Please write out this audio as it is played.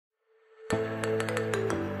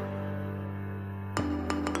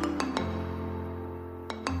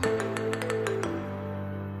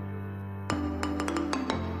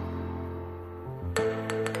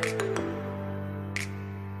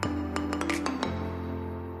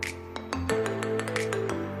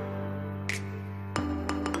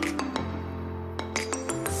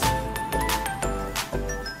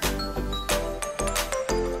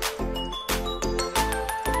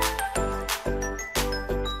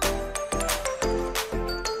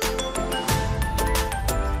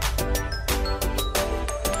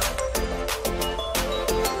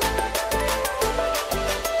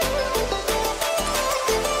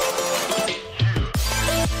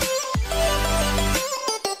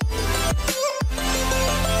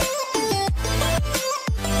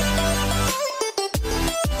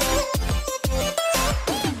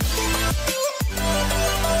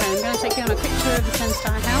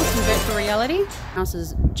reality. The house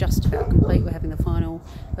is just about complete. We're having the final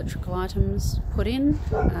electrical items put in.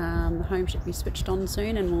 The home should be switched on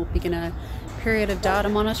soon, and we'll begin a period of data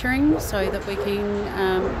monitoring so that we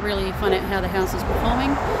can really find out how the house is performing,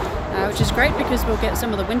 which is great because we'll get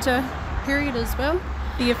some of the winter period as well.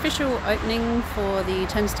 The official opening for the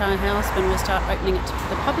 10-star house, when we'll start opening it to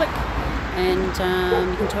the public, and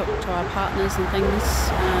you can talk to our partners and things.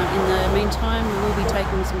 In the meantime, we will be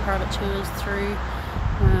taking some private tours through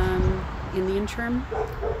in the interim,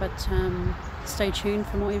 but stay tuned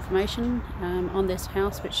for more information on this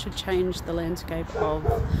house, which should change the landscape of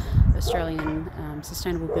Australian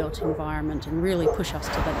sustainable built environment and really push us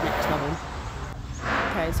to the next level.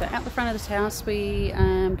 Okay, so out the front of this house we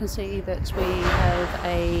can see that we have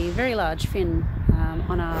a very large fin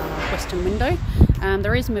on our western window. The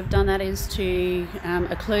reason we've done that is to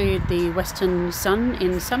occlude the western sun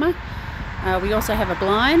in summer. We also have a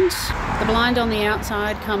blind. The blind on the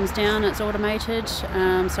outside comes down, it's automated,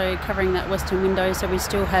 so covering that western window so we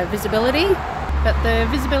still have visibility. But the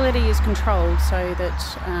visibility is controlled so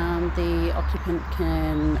that the occupant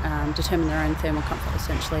can determine their own thermal comfort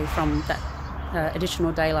essentially from that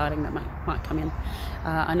additional daylighting that might come in.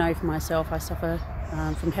 I know for myself I suffer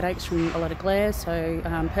from headaches from a lot of glare, so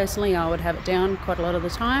personally I would have it down quite a lot of the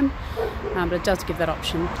time, but it does give that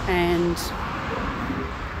option. And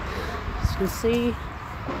as you can see,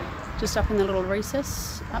 just up in the little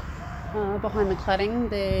recess up behind the cladding,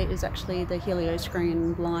 there is actually the helio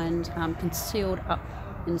screen blind concealed up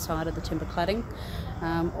inside of the timber cladding.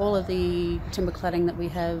 All of the timber cladding that we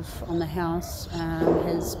have on the house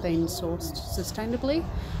has been sourced sustainably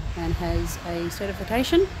and has a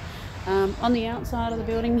certification. On the outside of the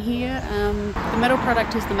building here, the metal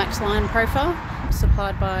product is the Max Line profile,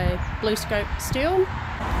 supplied by Blue Scope Steel,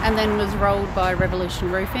 and then was rolled by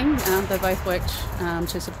Revolution Roofing. They both worked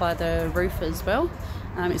to supply the roof as well.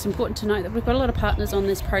 It's important to note that we've got a lot of partners on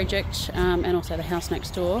this project, and also the house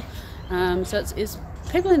next door. So it's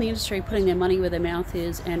people in the industry putting their money where their mouth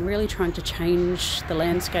is and really trying to change the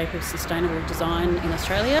landscape of sustainable design in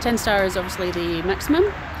Australia. 10-star is obviously the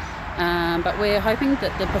maximum, but we're hoping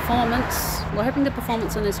that the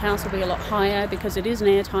performance in this house will be a lot higher because it is an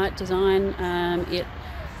airtight design. It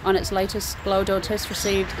on its latest blower door test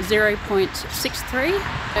received 0.63.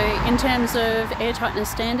 So in terms of airtightness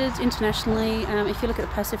standards internationally, if you look at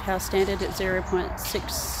the passive house standard, it's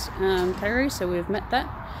 0.6 category, so we've met that.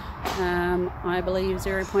 I believe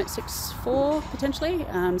 0.64 potentially,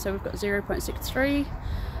 so we've got 0.63,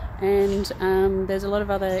 and there's a lot of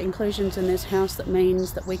other inclusions in this house that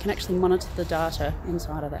means that we can actually monitor the data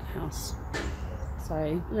inside of that house.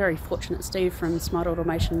 So very fortunate Steve from Smart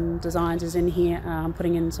Automation Designs is in here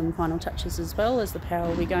putting in some final touches as well, as the power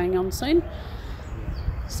will be going on soon.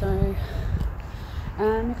 So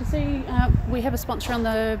you can see we have a sponsor on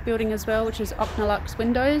the building as well, which is Ocnolux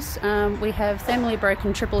Windows. We have thermally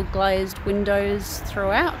broken triple glazed windows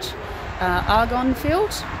throughout, argon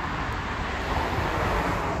filled.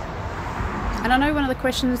 And I know one of the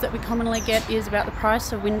questions that we commonly get is about the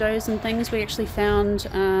price of windows and things. We actually found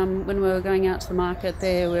when we were going out to the market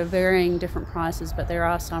there were varying different prices, but there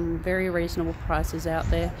are some very reasonable prices out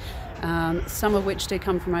there. Some of which do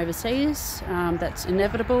come from overseas. That's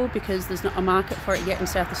inevitable because there's not a market for it yet in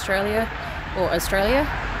South Australia or Australia.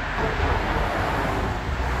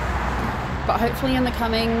 But hopefully in the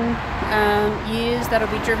coming years that'll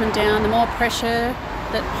be driven down. The more pressure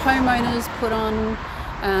that homeowners put on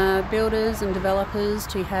builders and developers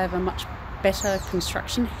to have a much better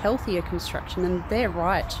construction, healthier construction, and they're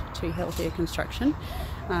right to healthier construction.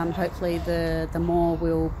 Hopefully the more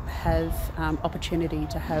we'll have opportunity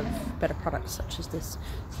to have better products such as this.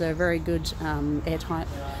 It's a very good airtight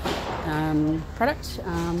product.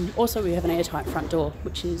 Also we have an airtight front door,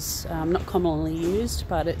 which is not commonly used,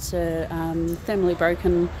 but it's a thermally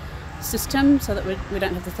broken system so that we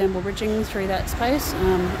don't have the thermal bridging through that space,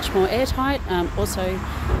 much more airtight. Also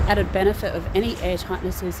added benefit of any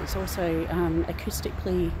airtightness is it's also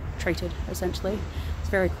acoustically treated essentially. It's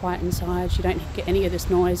very quiet inside, you don't get any of this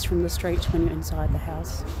noise from the street when you're inside the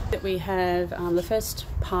house. We have the first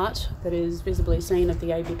part that is visibly seen of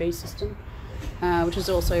the ABB system, which is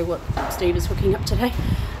also what Steve is hooking up today.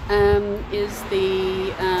 Is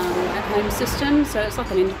the at-home system, so it's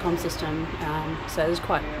like an intercom system, so there's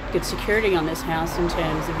quite good security on this house in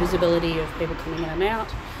terms of visibility of people coming in and out.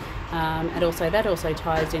 and also that also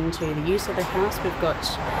ties into the use of the house. We've got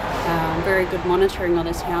very good monitoring on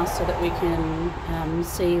this house so that we can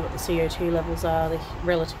see what the CO2 levels are, the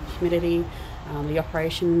relative humidity, the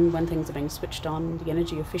operation when things are being switched on, the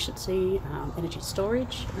energy efficiency, energy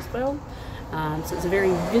storage as well. So it's a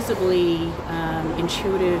very visibly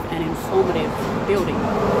intuitive and informative building,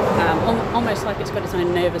 almost like it's got its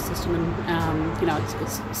own nervous system, and you know,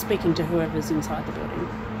 it's speaking to whoever's inside the building.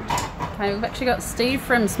 Okay, we've actually got Steve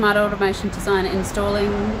from Smart Automation Design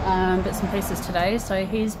installing bits and pieces today. So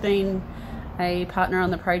he's been a partner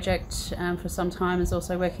on the project for some time, is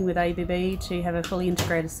also working with ABB to have a fully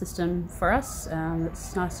integrated system for us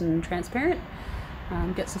that's nice and transparent,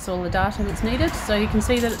 gets us all the data that's needed. So you can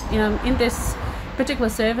see that in this particular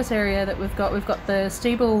service area that we've got the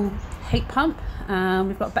Steeble heat pump,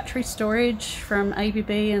 we've got battery storage from ABB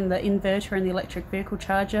and the inverter and the electric vehicle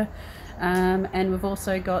charger, and we've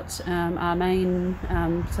also got our main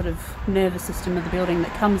sort of nervous system of the building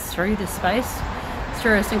that comes through this space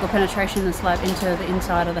through a single penetration of the slab into the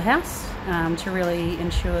inside of the house, to really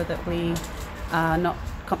ensure that we are not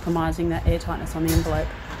compromising that airtightness on the envelope.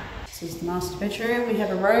 This is the master bedroom. We have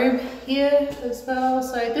a robe here as well.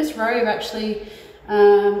 So this robe actually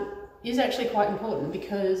is actually quite important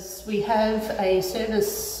because we have a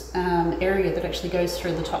service area that actually goes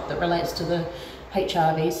through the top that relates to the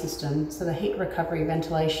HRV system, so the heat recovery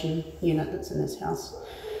ventilation unit that's in this house.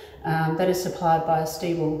 That is supplied by a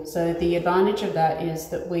Steeble. So the advantage of that is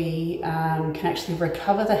that we can actually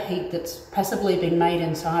recover the heat that's passively been made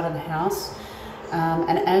inside of the house,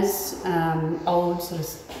 and as old sort of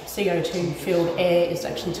CO2 filled air is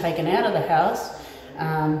actually taken out of the house,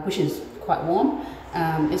 which is quite warm,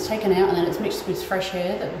 it's taken out and then it's mixed with fresh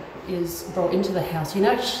air that is brought into the house. You're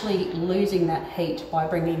not actually losing that heat by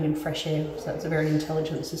bringing in fresh air, so it's a very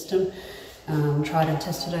intelligent system. Tried and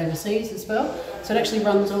tested overseas as well. So it actually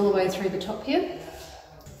runs all the way through the top here.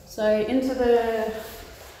 So into the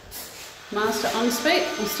master ensuite,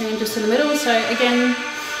 we'll stand just in the middle. So again,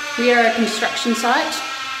 we are a construction site,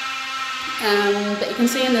 but you can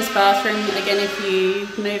see in this bathroom, again, if you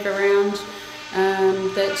move around,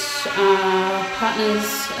 that our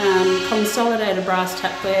partners, Consolidated Brass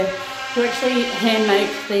Tapware, who actually hand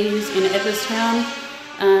make these in Edwardstown,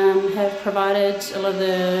 have provided a lot of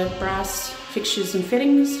the brass fixtures and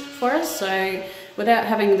fittings for us. So without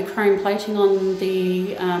having the chrome plating on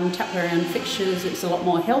the tapware and fixtures, it's a lot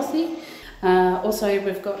more healthy. Also,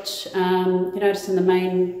 we've got, you notice in the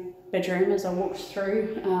main bedroom as I walked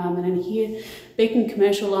through, and in here, Beacon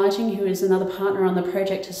Commercial Lighting, who is another partner on the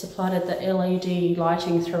project, has supplied the LED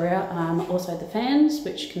lighting throughout, also the fans,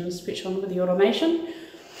 which can switch on with the automation.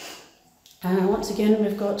 Once again,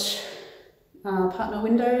 we've got partner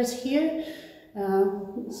windows here.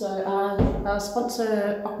 So our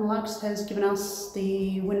sponsor Ockenlux has given us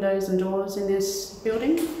the windows and doors in this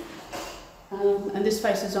building, and this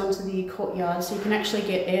faces onto the courtyard, so you can actually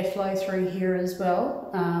get airflow through here as well,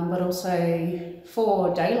 but also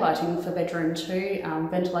for daylighting for bedroom 2,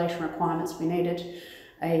 ventilation requirements, we needed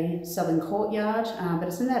a southern courtyard, but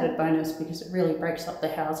it's an added bonus because it really breaks up the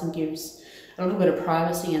house and gives a little bit of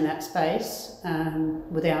privacy in that space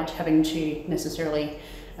without having to necessarily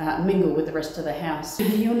mingle with the rest of the house.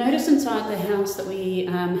 You'll notice inside the house that we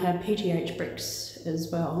have PGH bricks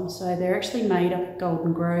as well. So they're actually made up at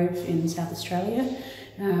Golden Grove in South Australia,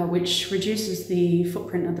 which reduces the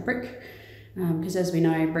footprint of the brick, because as we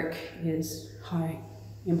know, brick is high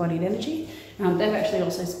embodied energy. They've actually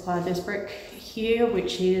also supplied this brick here,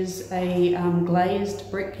 which is a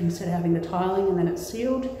glazed brick instead of having the tiling and then it's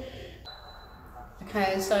sealed.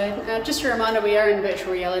 Okay, so just a reminder, we are in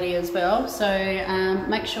virtual reality as well, so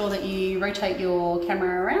make sure that you rotate your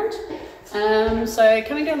camera around. So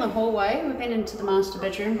coming down the hallway, we've been into the master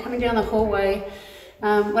bedroom. Coming down the hallway,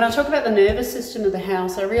 when I talk about the nervous system of the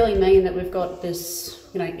house, I really mean that we've got this,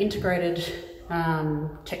 integrated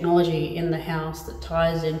technology in the house that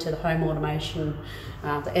ties into the home automation,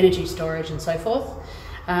 the energy storage and so forth.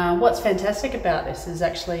 What's fantastic about this is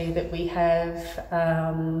actually that we have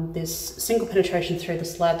this single penetration through the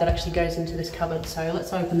slab that actually goes into this cupboard. So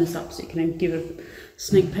let's open this up so you can give a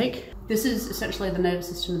sneak peek. This is essentially the nervous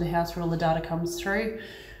system of the house where all the data comes through,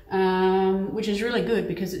 which is really good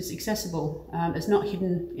because it's accessible. It's not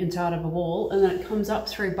hidden inside of a wall, and then it comes up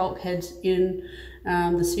through bulkheads in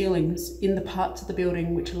the ceilings in the parts of the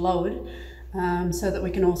building which are lowered, so that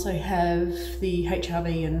we can also have the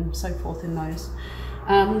HRV and so forth in those.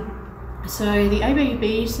 So the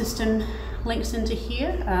ABB system links into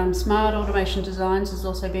here. Smart Automation Designs has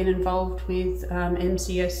also been involved with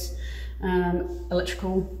MCS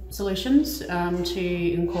electrical solutions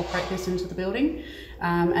to incorporate this into the building,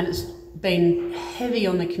 and it's been heavy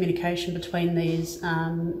on the communication between these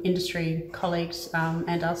industry colleagues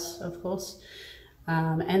and us, of course,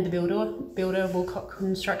 and the builder Wilcock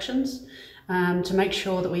Constructions, to make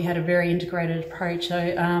sure that we had a very integrated approach. So,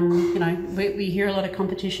 you know, we hear a lot of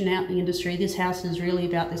competition out in the industry. This house is really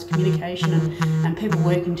about this communication and people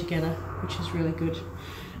working together, which is really good.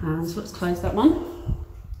 So let's close that one.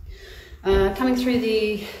 Coming through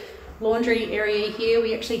the laundry area here,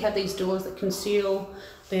 we actually have these doors that conceal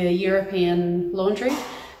the European laundry.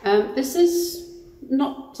 This is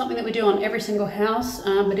not something that we do on every single house,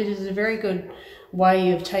 but it is a very good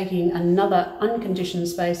way of taking another unconditioned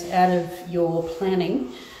space out of your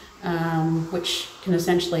planning, which can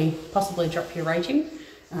essentially possibly drop your rating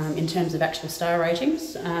in terms of actual star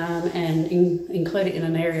ratings, and include it in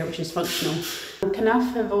an area which is functional.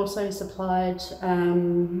 Knauf have also supplied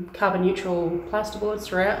carbon neutral plasterboards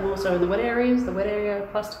throughout, and also in the wet areas, the wet area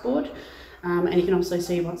plasterboard. And you can also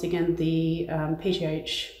see once again the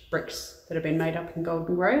PGH bricks that have been made up in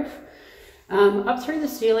Golden Grove. Up through the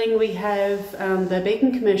ceiling we have the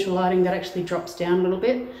beacon commercial lighting that actually drops down a little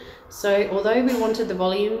bit. So although we wanted the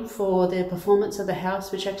volume for the performance of the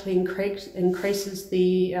house, which actually increases the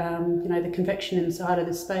you know, the convection inside of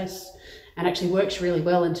this space, and actually works really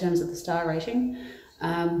well in terms of the star rating,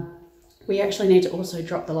 we actually need to also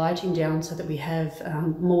drop the lighting down so that we have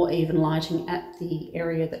more even lighting at the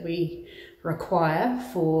area that we require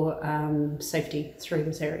for safety through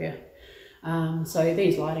this area. So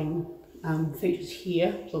these lighting features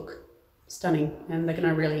here look stunning, and they're going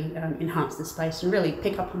to really enhance the space and really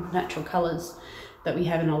pick up on the natural colours that we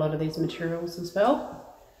have in a lot of these materials as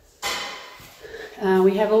well.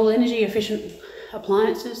 We have all energy efficient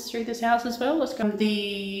appliances through this house as well. Let's go to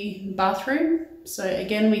the bathroom. So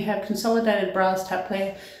again, we have consolidated brass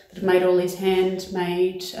tapware that have made all these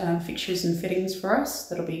handmade fixtures and fittings for us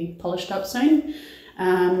that'll be polished up soon.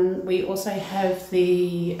 We also have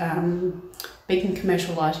the beacon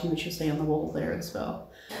commercial lighting, which you'll see on the wall there as well.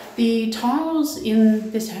 The tiles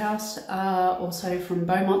in this house are also from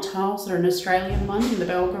Beaumont Tiles. They're an Australian one in the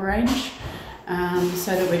Belga range,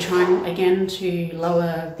 so that we're trying again to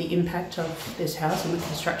lower the impact of this house on the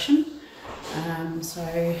construction.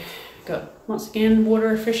 So got once again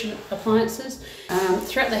water efficient appliances.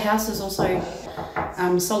 Throughout the house there's also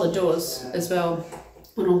solid doors as well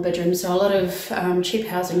on all bedrooms. So a lot of cheap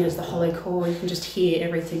housing is the hollow core. You can just hear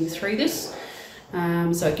everything through this,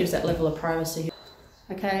 so it gives that level of privacy.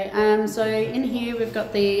 Okay, so in here we've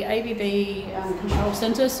got the ABB control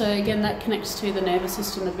centre. So again, that connects to the nervous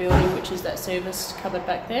system of the building, which is that service cupboard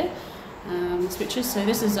back there, switches. So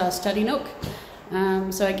this is our study nook.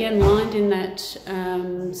 So again, lined in that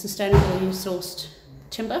sustainably sourced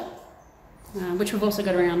timber, which we've also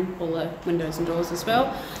got around all the windows and doors as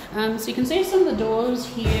well. So you can see some of the doors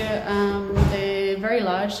here, they're very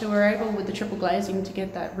large, so we're able with the triple glazing to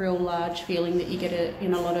get that real large feeling that you get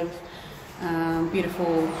in a lot of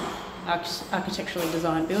beautiful architecturally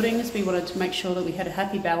designed buildings. We wanted to make sure that we had a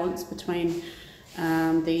happy balance between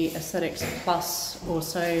the aesthetics plus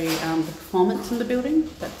also the performance in the building.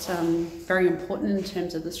 That's very important in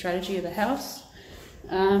terms of the strategy of the house.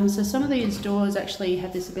 So some of these doors actually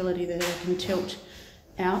have this ability that they can tilt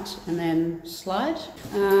out and then slide.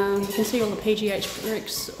 You can see all the PGH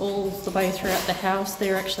bricks all the way throughout the house.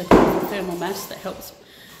 They're actually part of the thermal mass that helps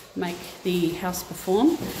make the house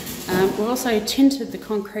perform. We've also tinted the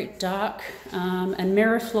concrete dark, and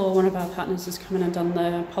Mirror Floor, one of our partners, has come in and done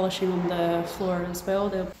the polishing on the floor as well.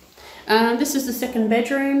 This is the second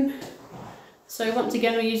bedroom. So once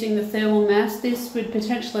again, we're using the thermal mass. This would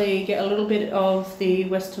potentially get a little bit of the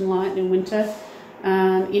western light in winter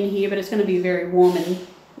in here, but it's going to be very warm in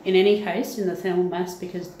any case in the thermal mass,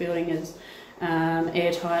 because the building is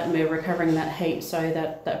airtight and we're recovering that heat, so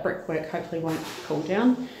that brickwork hopefully won't cool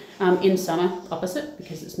down. In summer, opposite,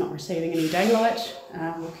 because it's not receiving any daylight.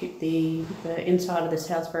 We'll keep the inside of this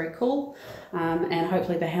house very cool, and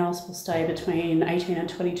hopefully the house will stay between 18 and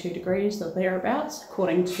 22 degrees or thereabouts,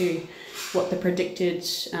 according to what the predicted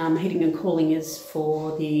heating and cooling is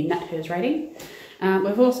for the NatHERS rating.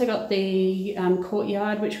 We've also got the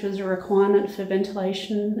courtyard, which was a requirement for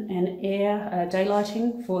ventilation and air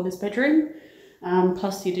daylighting for this bedroom,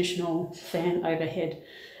 plus the additional fan overhead.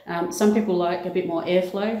 Some people like a bit more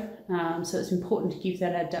airflow, so it's important to give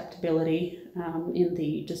that adaptability in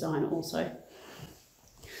the design also.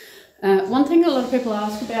 One thing a lot of people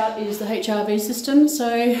ask about is the HRV system.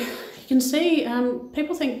 So you can see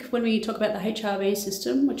people think when we talk about the HRV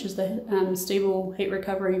system, which is the Stevel Heat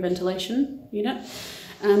Recovery Ventilation Unit,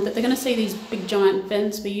 that they're going to see these big giant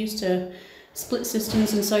vents. We used to split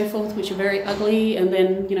systems and so forth, which are very ugly, and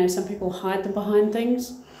then, you know, some people hide them behind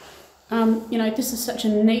things. You know, this is such a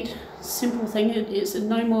neat, simple thing. It's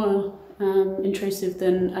no more intrusive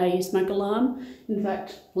than a smoke alarm, in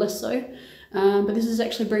fact, less so. But this is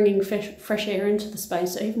actually bringing fresh air into the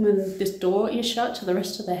space. So even when this door is shut to the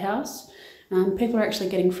rest of the house, people are actually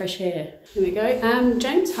getting fresh air. Here we go.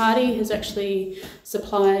 James Hardy has actually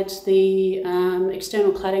supplied the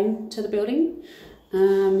external cladding to the building.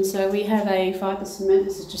 So we have a fibre cement,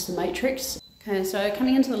 this is just the matrix. Okay, so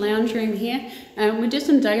coming into the lounge room here, we did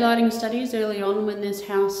some daylighting studies early on when this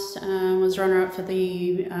house was runner-up for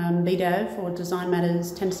the BDAV, or Design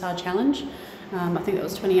Matters 10-Star Challenge. I think that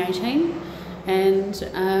was 2018. And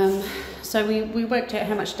so we worked out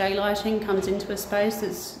how much daylighting comes into a space.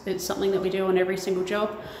 It's something that we do on every single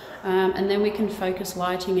job. And then we can focus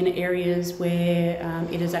lighting in areas where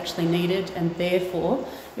it is actually needed, and therefore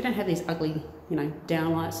we don't have these ugly, you know,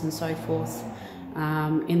 downlights and so forth.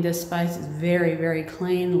 In this space, it's very, very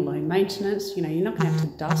clean, low maintenance. You know, you're not going to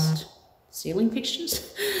have to dust ceiling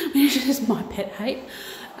fixtures, which is my pet hate.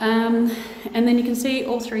 And then you can see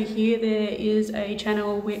all through here there is a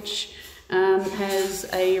channel which has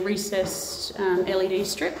a recessed LED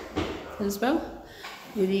strip as well.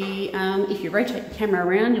 If you rotate the camera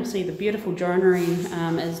around, you'll see the beautiful joinery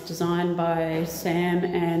as designed by Sam,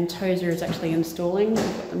 and Tozer is actually installing.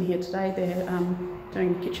 We've got them here today. They're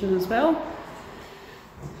doing the kitchen as well.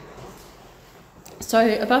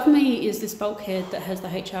 So above me is this bulkhead that has the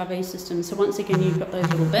HRV system. So once again, you've got those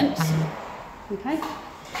little vents. Okay.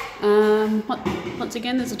 Once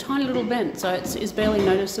again, there's a tiny little vent, so it's barely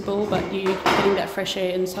noticeable, but you're getting that fresh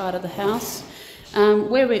air inside of the house.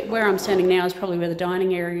 Where I'm standing now is probably where the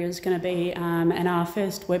dining area is going to be, and our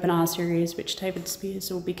first webinar series, which David Spears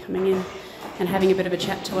will be coming in and having a bit of a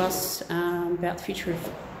chat to us about the future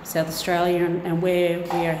of South Australia and where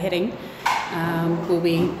we are heading, will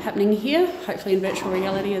be happening here, hopefully in virtual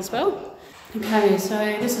reality as well. Okay, so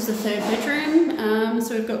this is the third bedroom.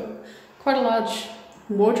 So we've got quite a large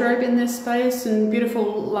wardrobe in this space, and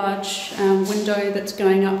beautiful large window that's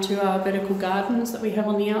going up to our vertical gardens that we have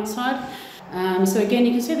on the outside. So again,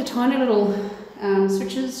 you can see the tiny little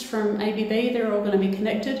switches from ABB. They're all going to be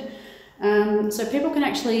connected, so people can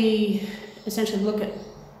actually essentially look at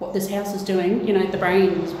what this house is doing, you know, the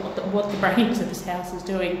brains, what the brains of this house is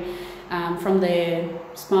doing from their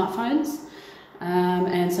smartphones.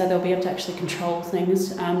 And so they'll be able to actually control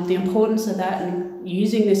things. The importance of that and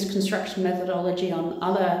using this construction methodology on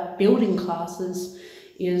other building classes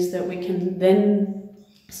is that we can then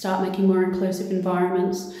start making more inclusive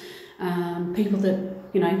environments. People that,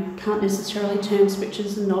 you know, can't necessarily turn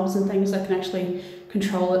switches and knobs and things, they can actually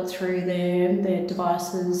control it through their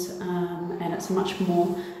devices, and it's a much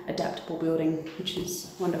more adaptable building, which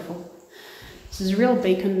is wonderful. This is a real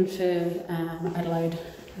beacon for Adelaide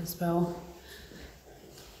as well.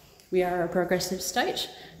 We are a progressive state,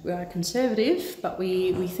 we are conservative, but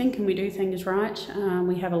we think and we do things right.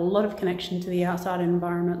 We have a lot of connection to the outside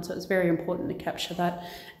environment, so it's very important to capture that,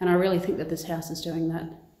 and I really think that this house is doing that,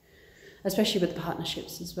 especially with the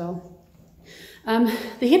partnerships as well.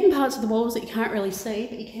 The hidden parts of the walls that you can't really see,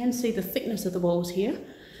 but you can see the thickness of the walls here.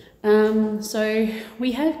 So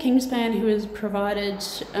we have Kingspan, who has provided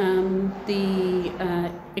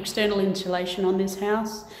the external insulation on this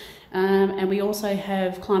house. And we also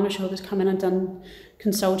have Climasure that's come in and done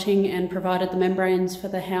consulting and provided the membranes for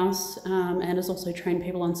the house, and has also trained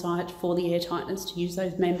people on site for the air tightness to use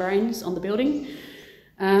those membranes on the building.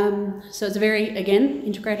 So it's a very, again,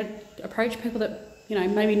 integrated approach. People that, you know,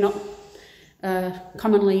 maybe not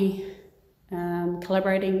commonly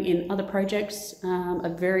collaborating in other projects are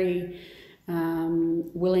very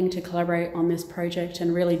willing to collaborate on this project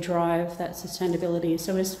and really drive that sustainability.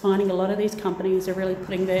 So we're finding a lot of these companies are really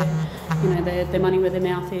putting their, you know, their money where their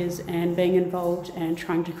mouth is and being involved and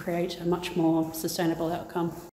trying to create a much more sustainable outcome.